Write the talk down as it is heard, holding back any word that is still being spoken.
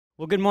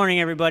Well, good morning,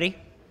 everybody.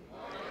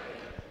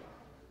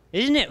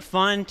 Isn't it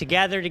fun to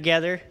gather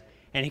together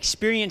and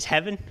experience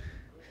heaven?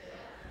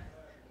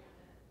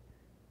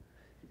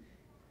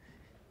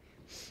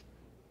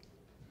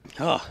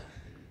 Oh.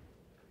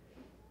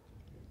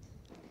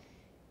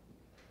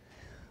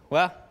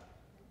 Well,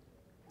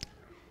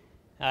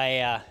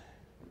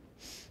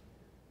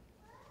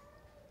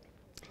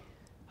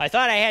 I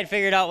thought I had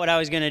figured out what I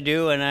was going to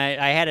do, and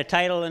I had a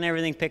title and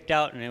everything picked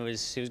out, and it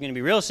was going to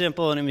be real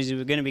simple, and it was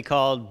going to be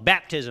called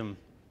Baptism.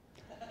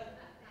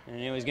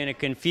 And it was going to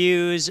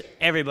confuse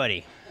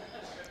everybody.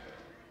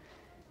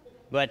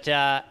 But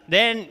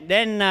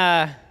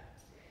then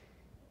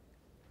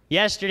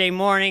yesterday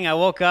morning I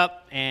woke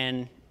up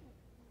and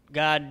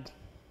God,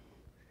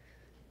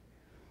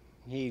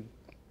 He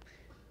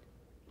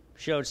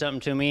showed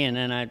something to me, and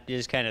then I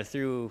just kind of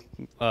threw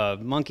a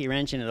monkey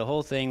wrench into the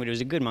whole thing, but it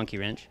was a good monkey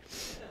wrench.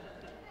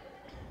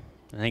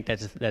 I think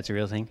that's a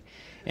real thing.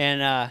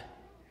 And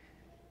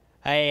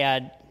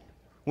I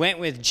went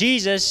with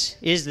Jesus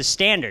is the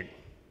standard.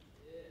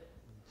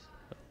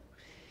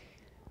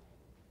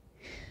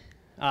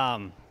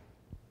 I'm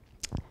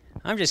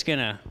just going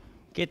to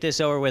get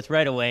this over with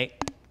right away.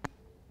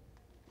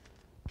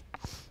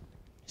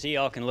 So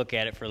y'all can look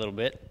at it for a little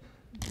bit.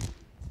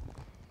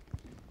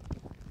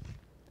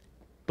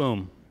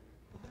 Boom.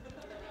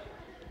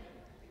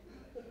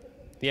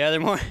 The other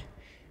one.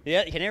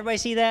 Yeah, can everybody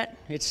see that?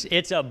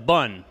 It's a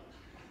bun.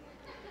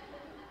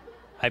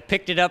 I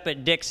picked it up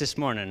at Dick's this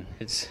morning.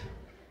 It's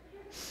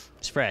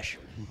fresh.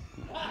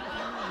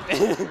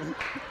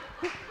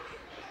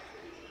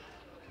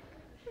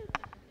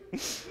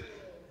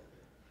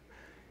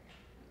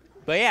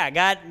 But yeah,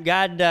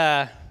 God,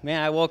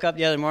 man, I woke up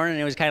the other morning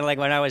and it was kind of like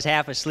when I was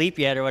half asleep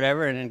yet or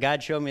whatever, and then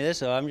God showed me this,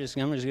 so I'm just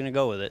going to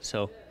go with it.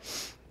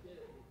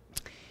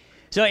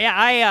 So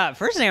yeah,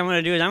 first thing I'm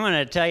going to do is I'm going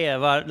to tell you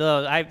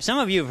about, some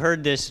of you have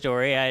heard this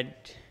story.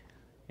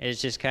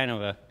 It's just kind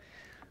of a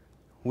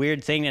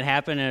weird thing that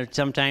happened, and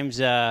sometimes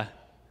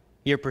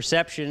your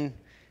perception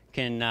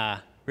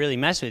can really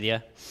mess with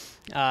you.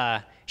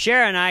 Shara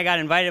and I got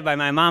invited by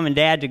my mom and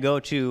dad to go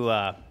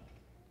to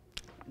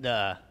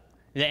the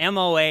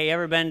MOA. You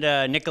ever been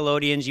to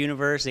Nickelodeon's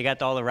universe? They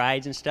got all the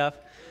rides and stuff.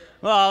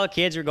 Well, all the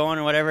kids were going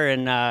or whatever,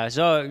 and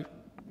so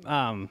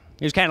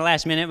it was kind of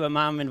last minute, but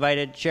Mom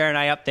invited Shara and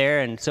I up there,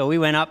 and so we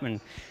went up,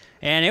 and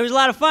it was a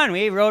lot of fun.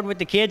 We rode with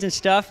the kids and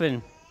stuff,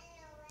 and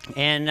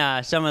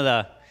some of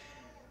the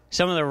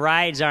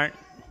rides aren't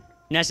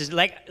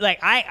necessarily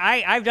like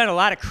I've done a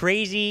lot of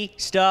crazy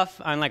stuff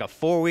on like a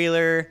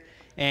four-wheeler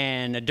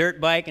and a dirt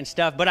bike and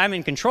stuff, but I'm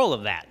in control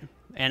of that.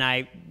 And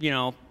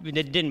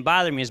it didn't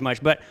bother me as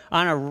much. But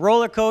on a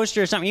roller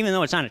coaster or something, even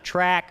though it's on a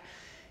track,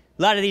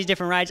 a lot of these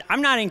different rides,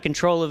 I'm not in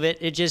control of it.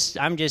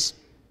 I'm just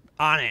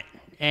on it,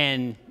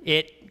 and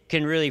it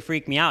can really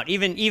freak me out.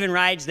 Even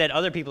rides that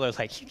other people are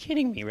like, "You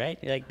kidding me, right?"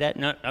 Like that.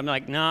 No, I'm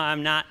like, no,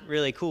 I'm not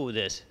really cool with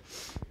this.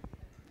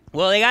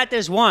 Well, they got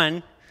this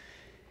one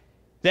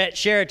that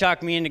Shara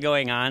talked me into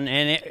going on,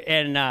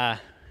 and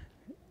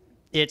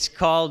it's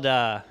called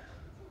the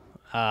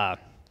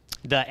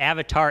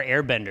Avatar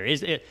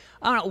Airbender.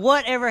 I don't know,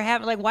 whatever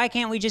happened, like, why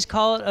can't we just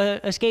call it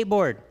a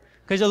skateboard?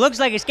 Because it looks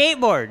like a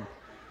skateboard.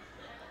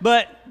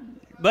 But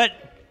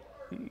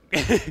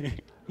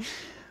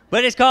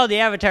it's called the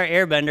Avatar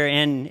Airbender,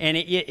 and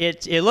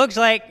it looks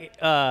like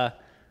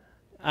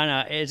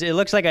it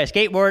looks like a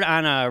skateboard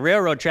on a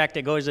railroad track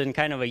that goes in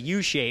kind of a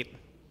U shape,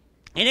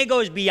 and it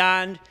goes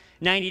beyond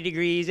 90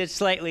 degrees. It's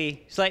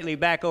slightly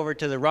back over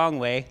to the wrong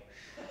way.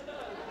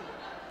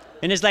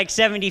 And it's like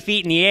 70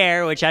 feet in the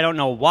air, which I don't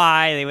know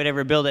why they would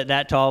ever build it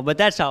that tall, but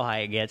that's how high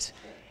it gets.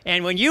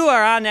 And when you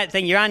are on that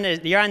thing, you're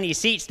on these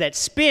seats that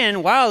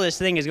spin while this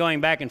thing is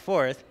going back and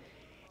forth.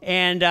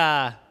 And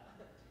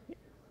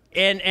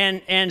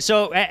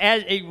so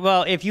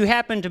if you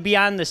happen to be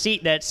on the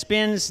seat that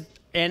spins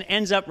and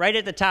ends up right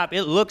at the top,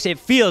 it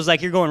feels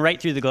like you're going right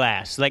through the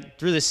glass, like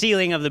through the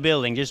ceiling of the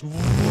building, just,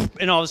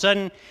 and all of a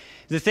sudden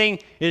the thing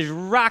is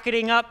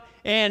rocketing up.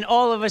 And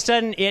all of a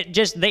sudden,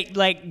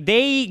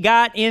 they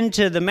got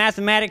into the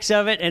mathematics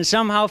of it and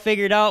somehow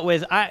figured out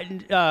with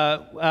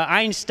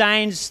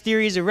Einstein's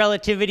theories of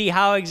relativity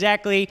how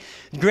exactly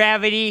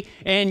gravity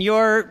and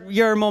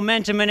your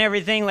momentum and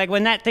everything, like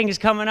when that thing is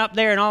coming up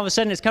there and all of a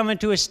sudden it's coming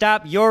to a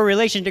stop, your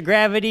relation to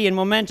gravity and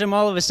momentum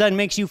all of a sudden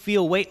makes you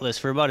feel weightless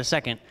for about a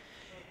second.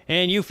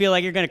 And you feel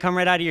like you're going to come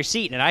right out of your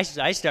seat. And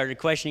I started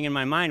questioning in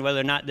my mind whether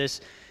or not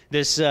this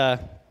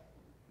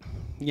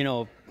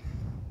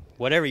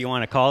whatever you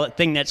want to call it,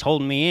 thing that's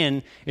holding me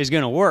in is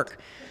going to work.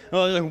 I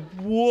was like,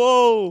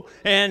 whoa.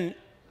 And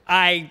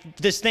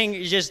this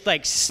thing just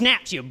like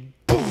snaps you,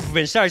 poof,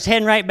 and starts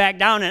heading right back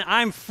down, and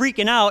I'm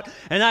freaking out.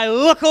 And I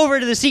look over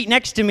to the seat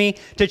next to me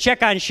to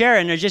check on Shara,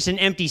 and there's just an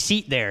empty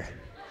seat there.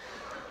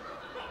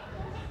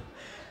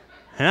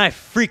 And I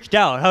freaked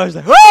out. I was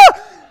like, ah!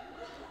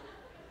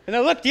 And I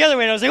looked the other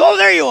way, and I was like, oh,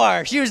 there you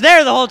are. She was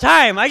there the whole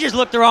time. I just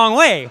looked the wrong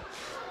way.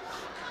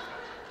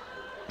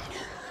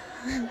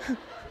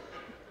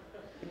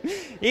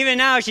 Even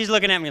now, she's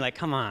looking at me like,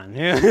 come on.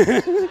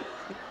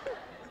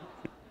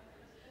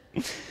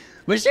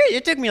 But seriously,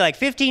 it took me like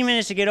 15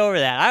 minutes to get over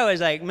that. I was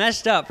like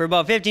messed up for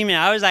about 15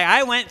 minutes.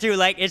 I went through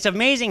like, it's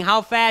amazing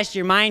how fast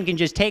your mind can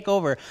just take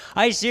over.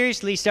 I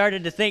seriously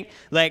started to think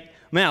like,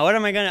 man, what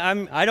am I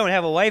gonna, I don't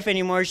have a wife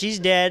anymore. She's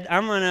dead.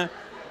 I'm a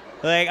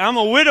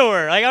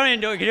widower. Like, I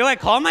don't even do I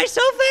call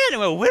myself that?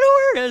 I'm a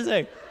widower? I was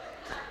like,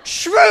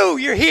 shrew,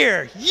 you're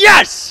here.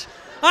 Yes,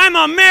 I'm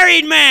a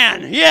married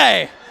man.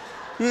 Yay.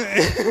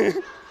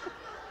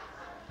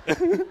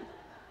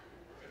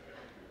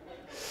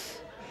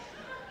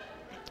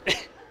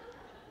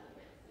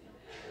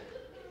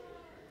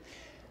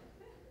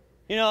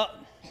 You know,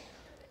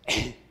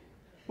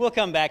 we'll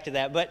come back to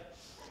that, but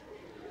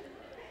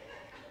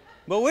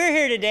we're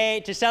here today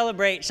to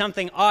celebrate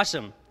something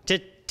awesome, to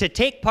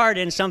take part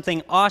in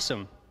something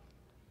awesome.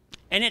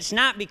 And it's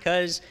not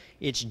because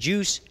it's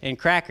juice and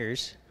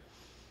crackers.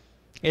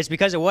 It's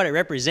because of what it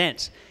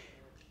represents.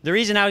 The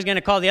reason I was going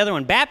to call the other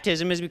one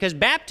baptism is because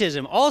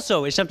baptism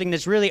also is something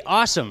that's really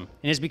awesome,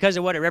 and it's because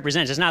of what it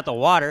represents. It's not the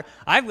water.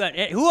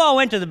 Who all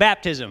went to the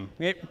baptism?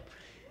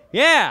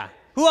 Yeah.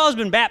 Who all's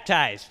been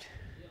baptized?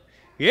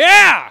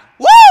 Yeah!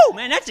 Woo!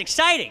 Man, that's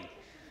exciting.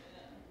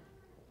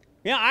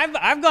 Yeah,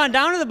 I've gone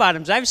down to the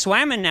bottoms. I've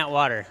swam in that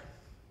water.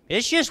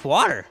 It's just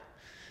water.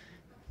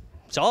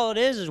 It's all it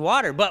is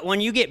water. But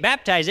when you get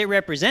baptized, it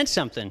represents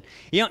something.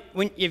 You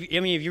know, if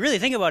you really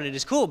think about it,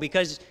 it's cool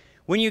because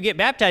when you get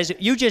baptized,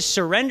 you just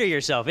surrender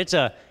yourself. It's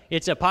a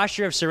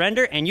posture of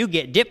surrender, and you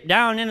get dipped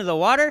down into the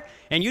water,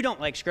 and you don't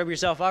like scrub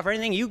yourself off or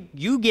anything.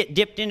 You get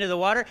dipped into the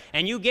water,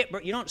 and you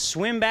don't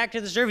swim back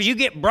to the surface. You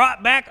get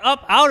brought back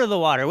up out of the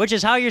water, which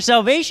is how your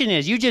salvation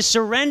is. You just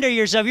surrender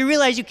yourself. You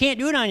realize you can't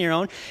do it on your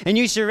own, and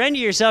you surrender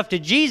yourself to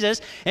Jesus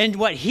and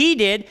what He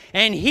did,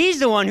 and He's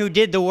the one who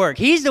did the work.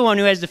 He's the one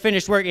who has the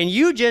finished work, and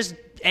you just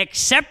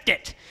accept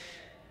it.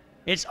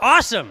 It's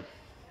awesome.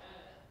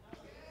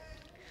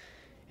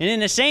 And in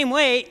the same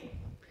way,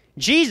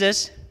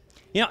 Jesus,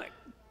 you know,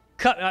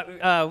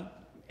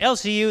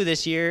 LCU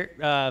this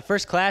year,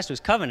 first class was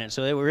covenant,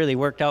 so it really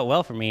worked out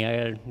well for me.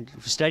 I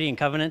was studying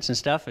covenants and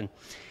stuff,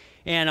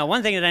 and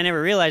one thing that I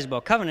never realized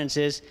about covenants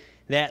is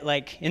that,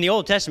 like in the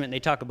Old Testament, they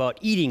talk about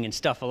eating and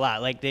stuff a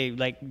lot.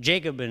 Like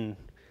Jacob and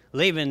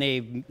Laban,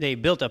 they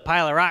built a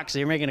pile of rocks.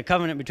 They were making a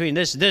covenant between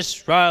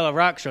this pile of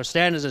rocks shall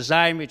stand as a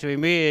sign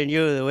between me and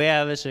you that we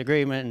have this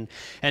agreement.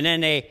 And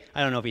then I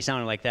don't know if he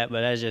sounded like that,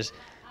 but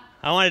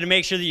I wanted to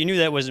make sure that you knew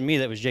that wasn't me,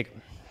 that was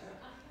Jacob.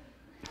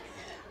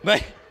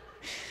 But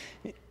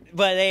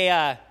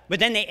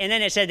then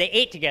it said they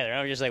ate together.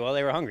 I was just like, well,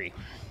 they were hungry.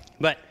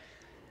 But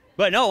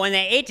no, when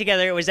they ate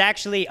together, it was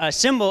actually a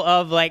symbol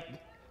of like,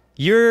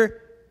 you're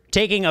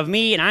taking of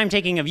me and I'm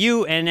taking of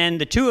you, and then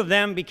the two of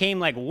them became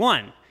like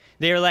one.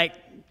 They were like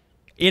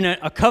in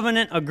a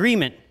covenant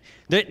agreement.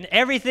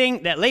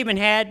 Everything that Laban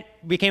had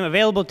became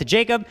available to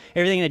Jacob.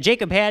 Everything that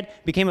Jacob had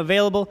became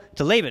available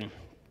to Laban.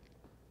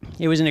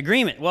 It was an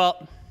agreement.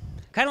 Well,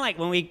 kind of like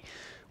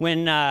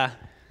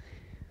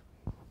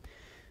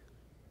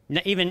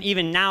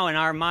even now in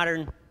our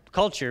modern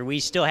culture,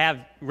 we still have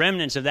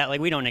remnants of that. Like,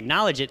 we don't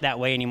acknowledge it that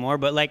way anymore,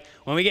 but like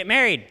when we get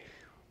married,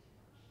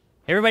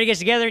 everybody gets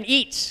together and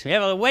eats. We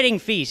have a wedding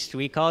feast.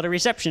 We call it a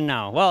reception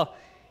now. Well,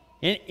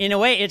 in a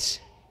way,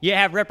 you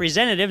have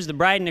representatives. The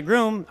bride and the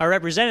groom are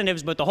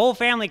representatives, but the whole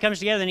family comes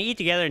together and they eat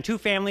together, and two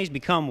families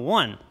become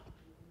one.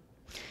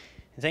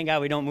 And thank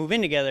God we don't move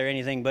in together or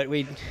anything, but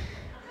we...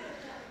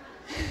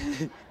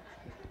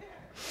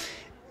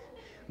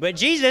 But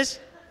Jesus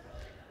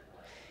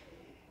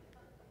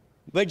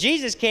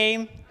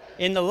came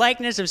in the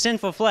likeness of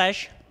sinful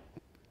flesh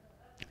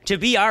to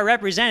be our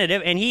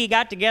representative, and He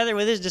got together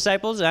with His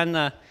disciples on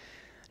the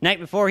night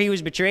before He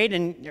was betrayed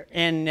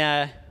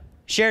and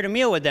shared a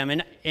meal with them.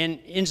 And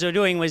in so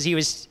doing, He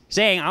was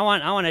saying, I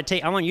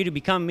want you to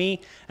become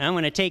me, and I'm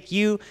going to take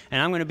you, and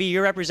I'm going to be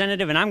your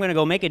representative, and I'm going to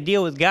go make a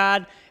deal with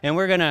God, and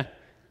we're going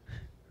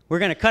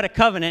to cut a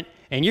covenant,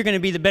 and you're going to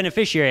be the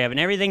beneficiary of it, and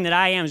everything that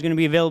I am is going to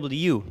be available to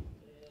you.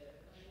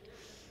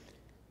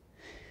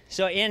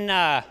 So in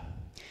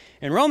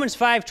Romans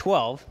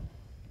 5:12,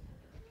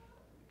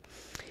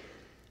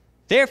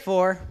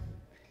 therefore,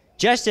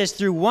 just as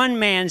through one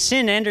man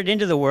sin entered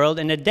into the world,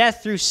 and the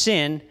death through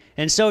sin,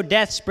 and so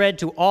death spread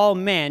to all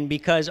men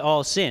because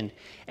all sinned.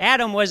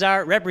 Adam was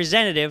our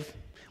representative.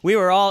 We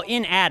were all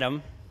in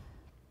Adam.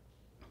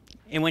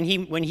 And when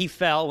he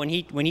fell, when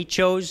he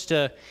chose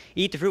to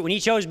eat the fruit, when he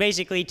chose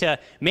basically to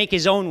make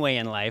his own way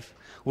in life,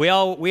 we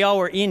all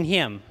were in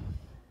him.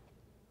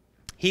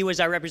 He was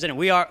our representative.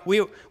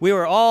 We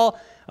were all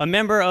a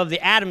member of the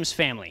Addams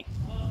family.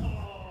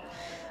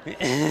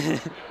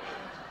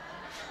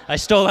 I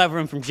stole that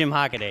from Jim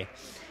Hockaday.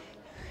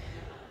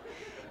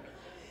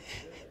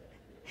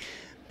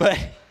 But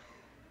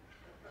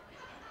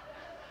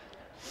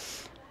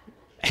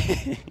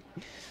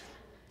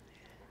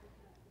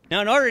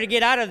now, in order to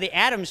get out of the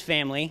Addams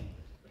family,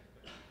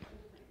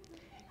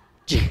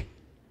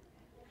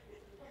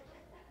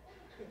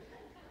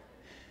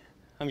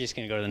 I'm just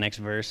going to go to the next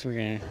verse. We're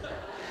going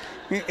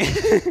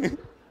to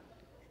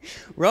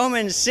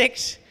Romans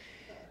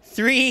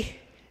 6:3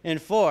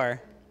 and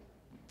 4.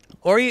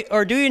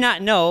 Or do you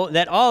not know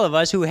that all of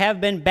us who have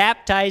been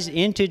baptized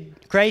into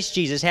Christ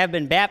Jesus have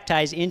been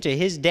baptized into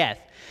his death?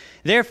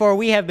 Therefore,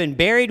 we have been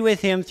buried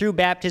with him through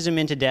baptism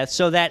into death,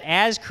 so that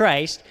as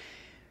Christ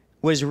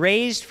was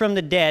raised from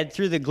the dead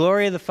through the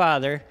glory of the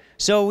Father,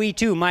 so we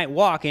too might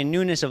walk in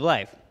newness of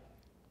life.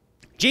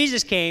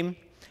 Jesus came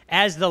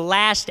as the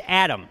last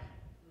Adam.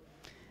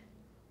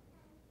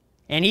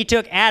 And he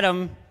took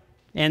Adam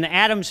and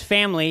Adam's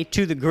family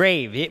to the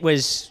grave. It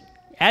was,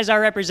 as our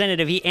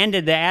representative, he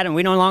ended the Adam.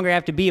 We no longer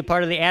have to be a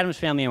part of the Adam's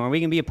family anymore. We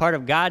can be a part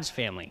of God's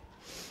family.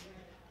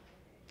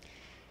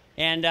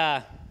 And,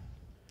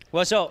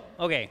 well, so,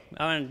 okay,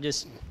 I want to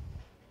just,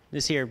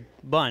 this here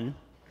bun.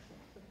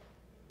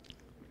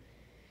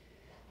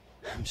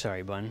 I'm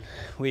sorry, bun.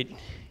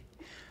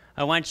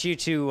 I want you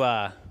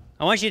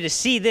to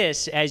see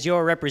this as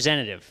your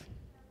representative.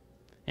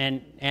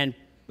 And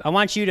I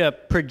want you to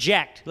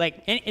project,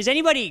 like, is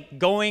anybody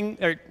dealing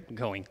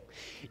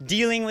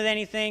with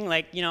anything?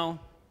 Like, you know,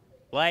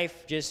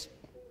 life just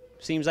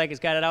seems like it's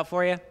got it out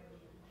for you?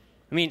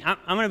 I mean, I'm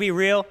going to be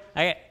real.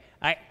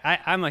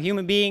 I'm a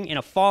human being in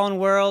a fallen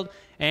world,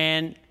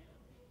 and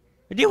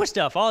I deal with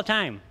stuff all the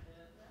time.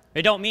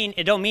 It don't mean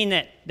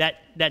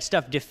that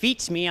stuff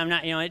defeats me. I'm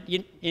not, you know,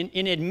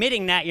 in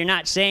admitting that, you're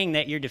not saying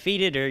that you're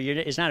defeated or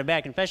it's not a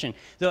bad confession.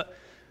 The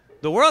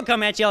world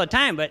come at you all the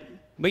time, but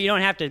you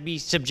don't have to be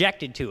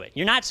subjected to it.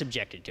 You're not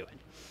subjected to it.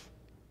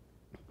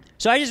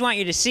 So I just want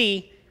you to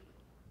see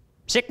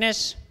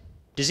sickness,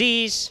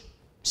 disease,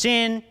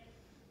 sin,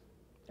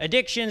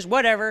 addictions,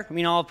 whatever. I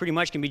mean, all pretty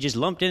much can be just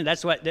lumped in.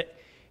 That's what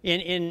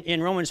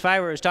in Romans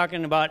 5 where it was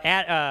talking about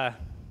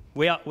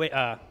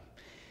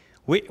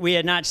we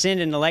had not sinned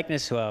in the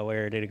likeness.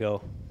 Where did it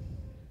go?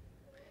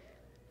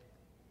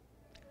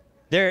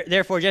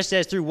 Therefore, just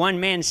as through one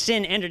man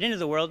sin entered into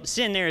the world,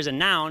 sin there is a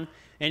noun,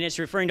 and it's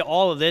referring to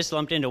all of this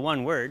lumped into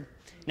one word,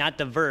 not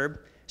the verb.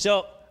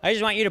 So I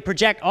just want you to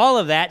project all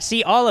of that,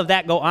 see all of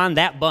that go on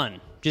that bun.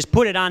 Just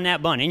put it on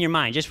that bun in your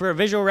mind. Just for a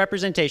visual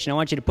representation, I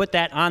want you to put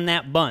that on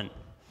that bun.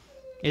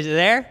 Is it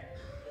there?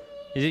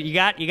 Is it, you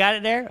got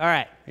it there? All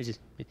right.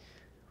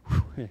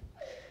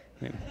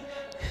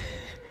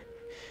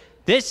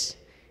 This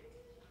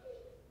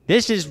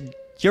is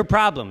your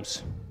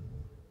problems.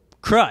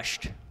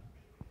 Crushed.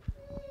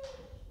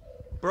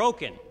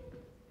 Broken.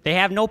 They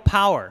have no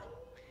power.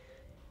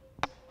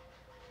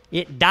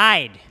 It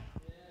died.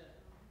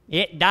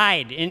 It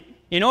died.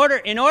 In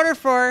order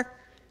for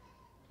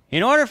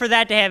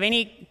that to have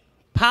any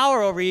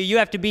power over you, you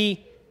have to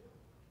be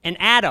an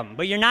Adam.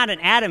 But you're not an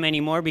Adam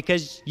anymore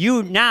because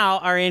you now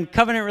are in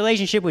covenant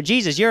relationship with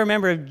Jesus. You're a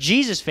member of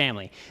Jesus'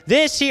 family.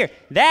 This here,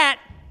 that,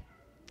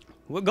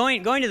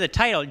 going to the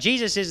title,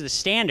 Jesus is the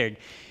standard.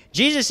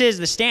 Jesus is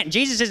the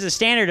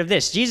standard of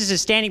this. Jesus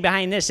is standing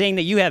behind this, saying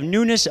that you have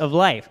newness of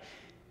life.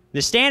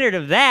 The standard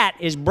of that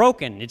is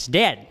broken. It's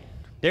dead.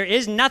 There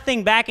is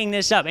nothing backing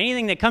this up.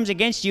 Anything that comes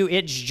against you,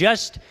 it's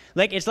just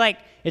like it's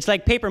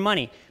like paper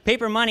money.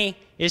 Paper money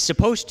is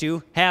supposed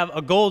to have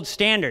a gold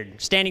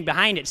standard standing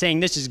behind it, saying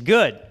this is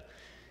good.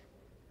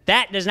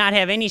 That does not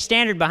have any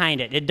standard behind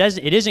it.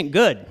 It isn't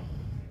good.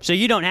 So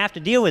you don't have to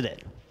deal with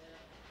it.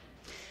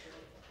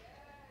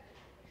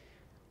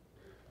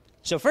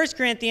 So 1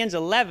 Corinthians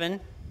 11,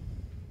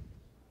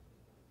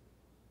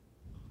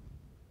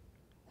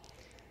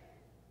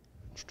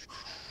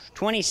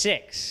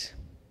 (26).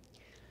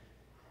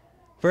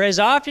 For as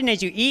often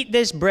as you eat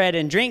this bread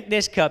and drink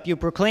this cup, you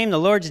proclaim the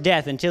Lord's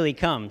death until he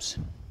comes.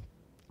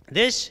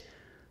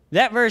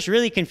 That verse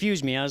really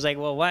confused me. I was like,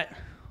 well,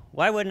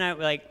 why wouldn't I,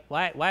 like,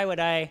 why would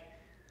I,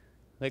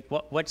 like,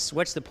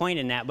 what's the point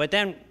in that? But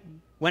then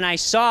when I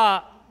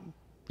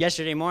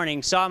yesterday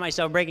morning, saw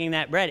myself breaking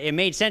that bread, it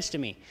made sense to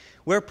me.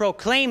 We're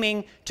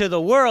proclaiming to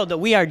the world that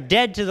we are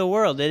dead to the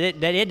world,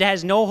 that it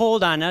has no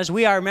hold on us.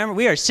 We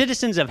are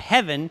citizens of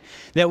heaven,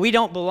 that we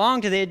don't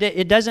belong to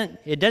it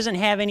doesn't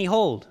have any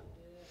hold.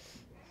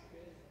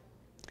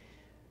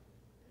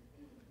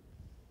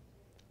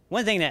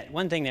 One thing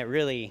that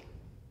really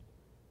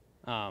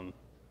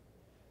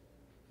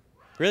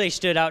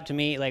stood out to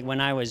me, like when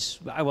I was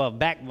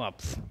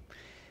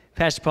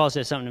Pastor Paul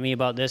said something to me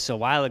about this a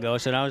while ago,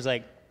 so I was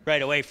like,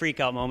 right away, freak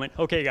out moment.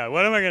 Okay, God,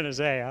 what am I going to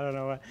say? I don't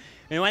know what.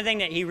 And one thing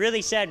that he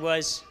really said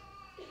was,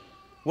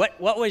 what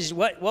was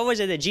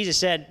it that Jesus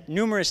said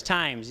numerous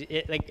times?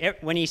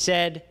 When he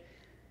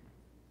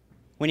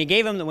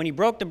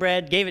broke the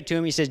bread, gave it to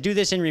him, he says, "Do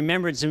this in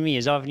remembrance of me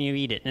as often you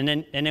eat it." And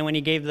then when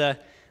he gave the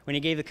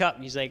cup,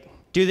 he's like,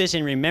 "Do this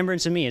in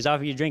remembrance of me as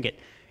often you drink it."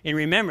 In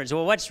remembrance.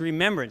 Well, what's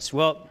remembrance?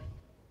 Well,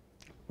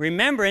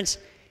 remembrance,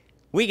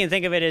 we can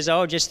think of it as,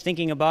 just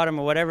thinking about him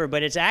or whatever,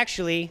 but it's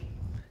actually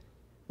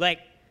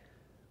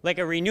like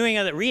a renewing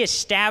of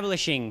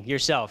reestablishing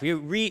yourself.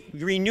 You're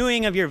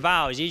renewing of your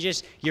vows.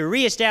 You're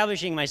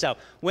reestablishing myself.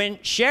 When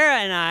Shara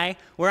and I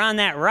were on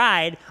that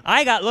ride,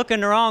 I got looking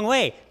the wrong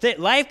way.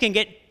 That life can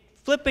get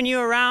flipping you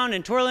around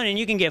and twirling, and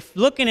you can get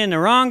looking in the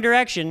wrong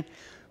direction.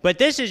 But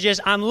this is just,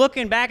 I'm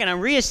looking back and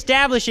I'm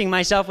reestablishing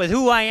myself with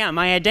who I am,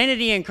 my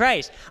identity in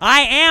Christ.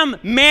 I am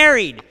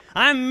married.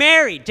 I'm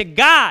married to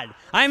God.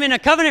 I'm in a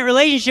covenant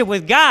relationship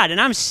with God,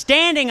 and I'm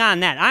standing on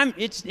that.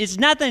 It's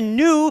nothing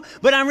new,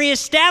 but I'm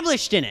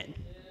reestablished in it.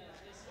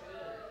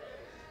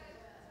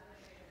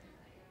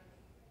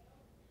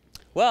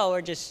 Well,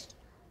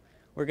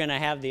 we're going to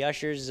have the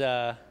ushers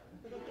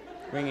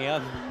bring you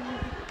up.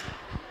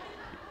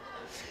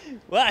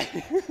 What?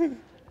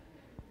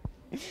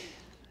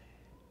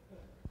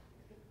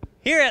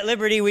 Here at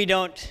Liberty, you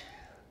don't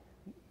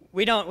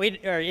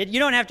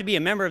have to be a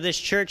member of this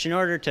church in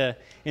order to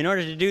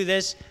do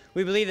this.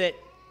 We believe that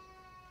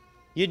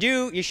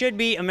you should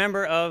be a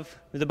member of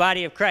the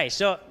body of Christ.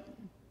 So,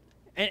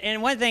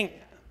 and one thing,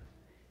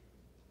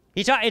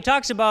 it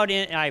talks about,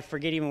 I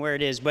forget even where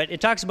it is, but it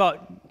talks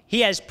about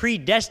He has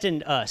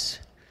predestined us.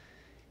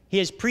 He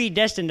has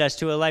predestined us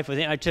to a life with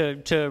Him,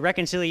 to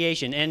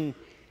reconciliation. And,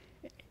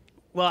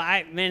 well,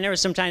 there were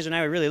some times when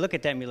I would really look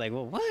at that and be like,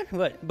 well,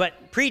 what?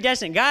 But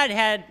predestined, God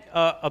had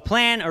a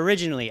plan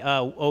originally.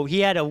 He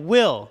had a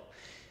will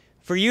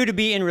for you to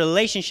be in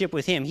relationship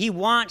with Him. He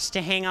wants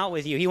to hang out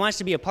with you. He wants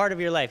to be a part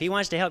of your life. He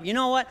wants to help. You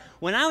know what?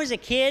 When I was a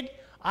kid,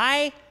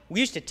 I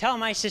used to tell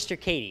my sister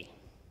Katie,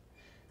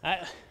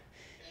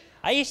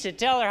 I used to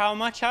tell her how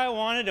much I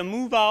wanted to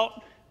move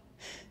out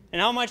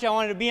and how much I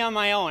wanted to be on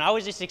my own. I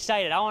was just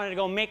excited. I wanted to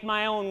go make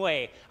my own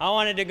way. I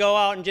wanted to go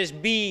out and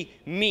just be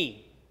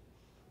me.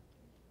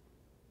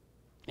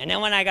 And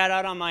then when I got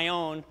out on my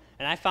own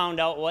and I found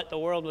out what the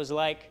world was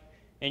like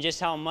and just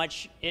how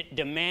much it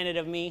demanded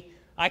of me,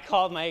 I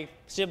called my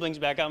siblings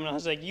back up and I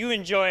was like, you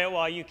enjoy it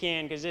while you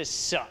can because this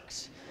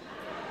sucks.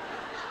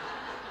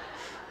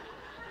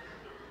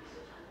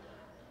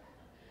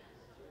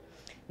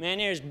 Man,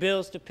 there's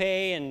bills to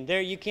pay and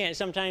you can't,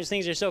 sometimes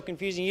things are so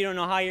confusing you don't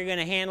know how you're going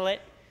to handle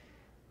it.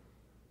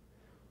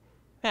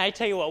 Man, I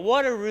tell you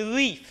what a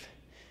relief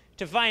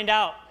to find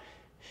out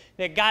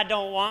that God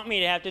don't want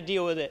me to have to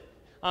deal with it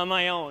on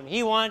my own.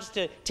 He wants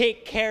to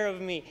take care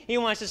of me. He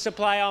wants to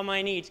supply all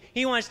my needs.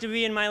 He wants to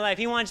be in my life.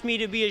 He wants me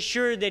to be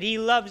assured that He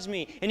loves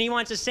me, and He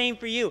wants the same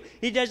for you.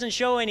 He doesn't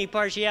show any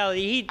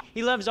partiality.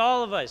 He loves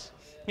all of us.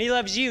 He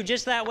loves you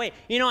just that way.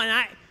 You know,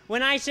 and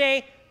when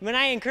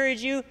I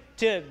encourage you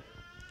to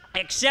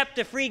accept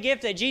the free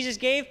gift that Jesus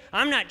gave,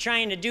 I'm not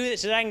trying to do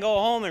this so that I can go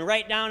home and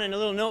write down in a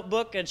little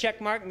notebook a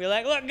check mark and be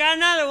like, look, got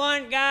another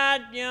one,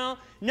 God, you know.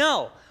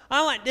 No.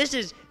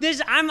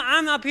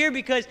 I'm up here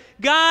because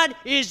God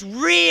is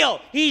real.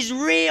 He's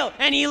real,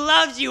 and He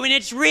loves you, and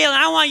it's real. And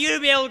I want you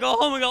to be able to go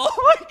home and go,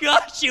 oh my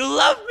gosh, you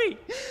love me.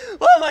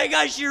 Oh my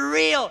gosh, you're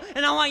real.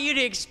 And I want you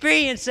to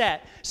experience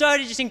that. So I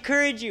would just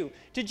encourage you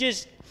to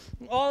just,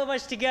 all of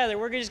us together,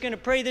 we're just going to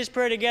pray this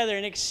prayer together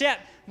and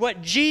accept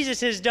what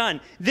Jesus has done.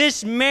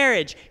 This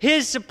marriage,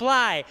 His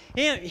supply,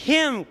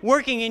 Him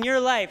working in your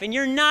life. And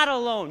you're not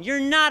alone. You're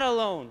not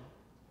alone.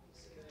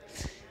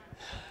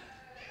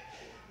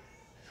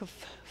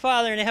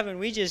 Father in heaven,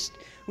 we just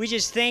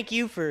thank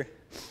You for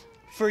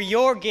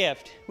Your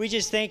gift. We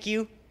just thank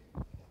You.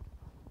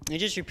 And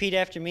just repeat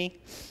after me.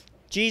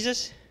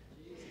 Jesus,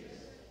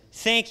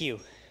 thank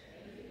You.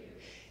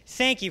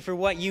 Thank You for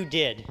what You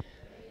did.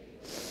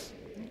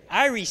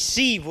 I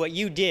receive what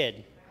You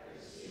did.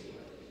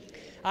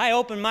 I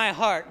open my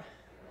heart.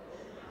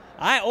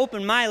 I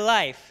open my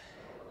life.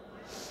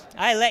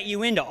 I let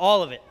You into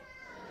all of it.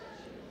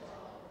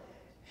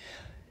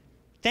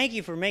 Thank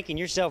You for making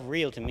Yourself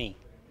real to me.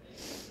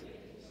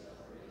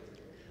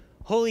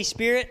 Holy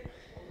Spirit,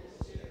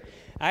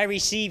 I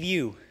receive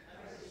You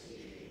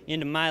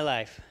into my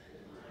life.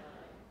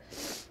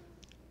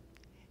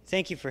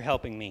 Thank You for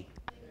helping me.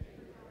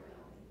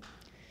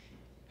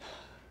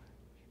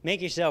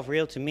 Make Yourself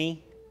real to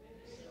me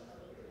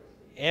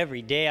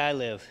every day I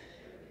live.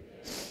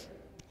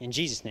 In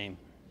Jesus' name,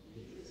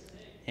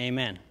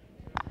 amen.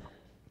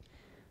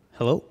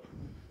 Hello?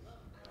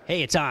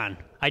 Hey, it's on.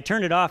 I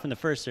turned it off in the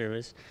first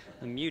service.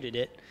 I muted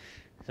it.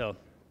 So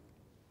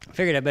I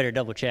figured I better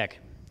double check.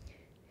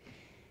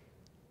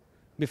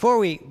 Before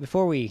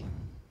we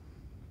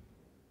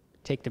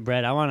take the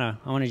bread, I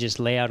wanna just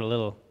lay out a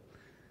little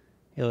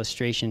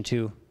illustration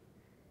too.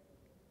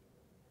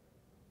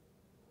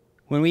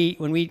 When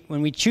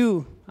we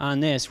chew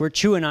on this, we're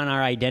chewing on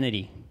our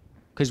identity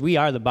because we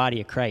are the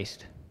body of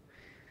Christ.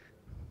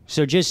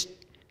 So just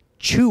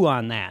chew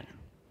on that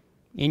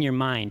in your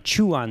mind.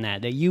 Chew on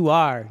that that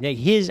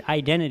His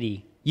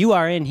identity, you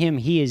are in Him,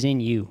 He is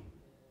in you.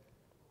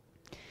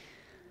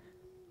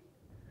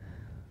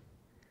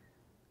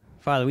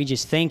 Father, we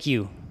just thank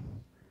You.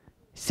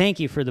 Thank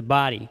You for the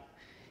body.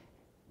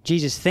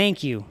 Jesus,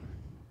 thank You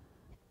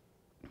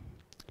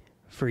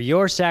for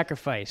Your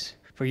sacrifice,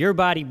 for Your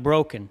body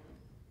broken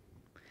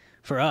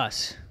for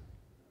us.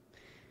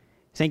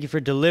 Thank You for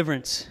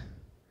deliverance.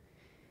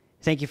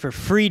 Thank You for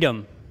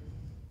freedom,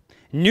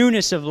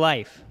 newness of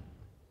life.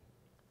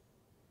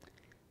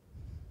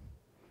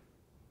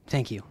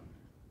 Thank You.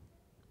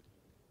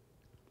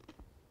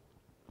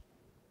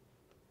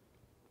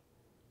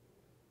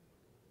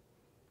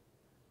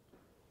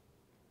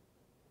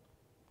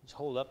 Just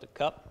hold up the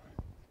cup.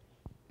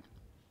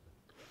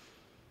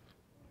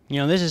 You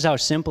know, this is how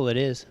simple it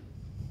is.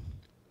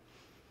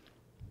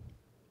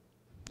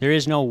 There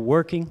is no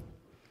working.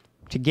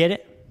 to get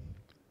it.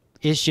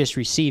 It's just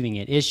receiving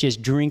it. It's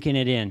just drinking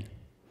it in.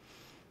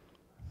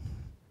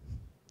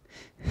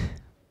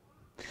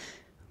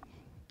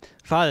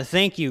 Father,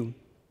 thank you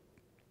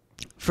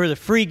for the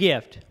free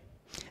gift.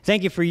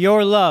 Thank you for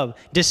your love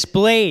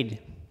displayed,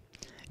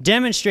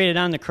 demonstrated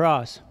on the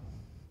cross.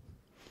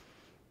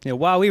 You know,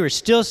 while we were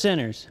still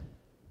sinners,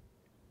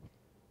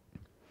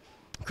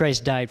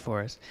 Christ died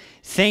for us.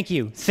 Thank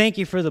you. Thank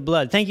you for the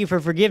blood. Thank you for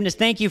forgiveness.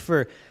 Thank you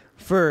for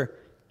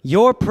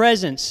your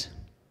presence.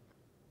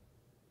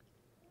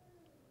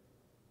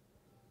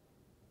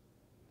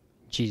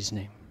 In Jesus'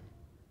 name.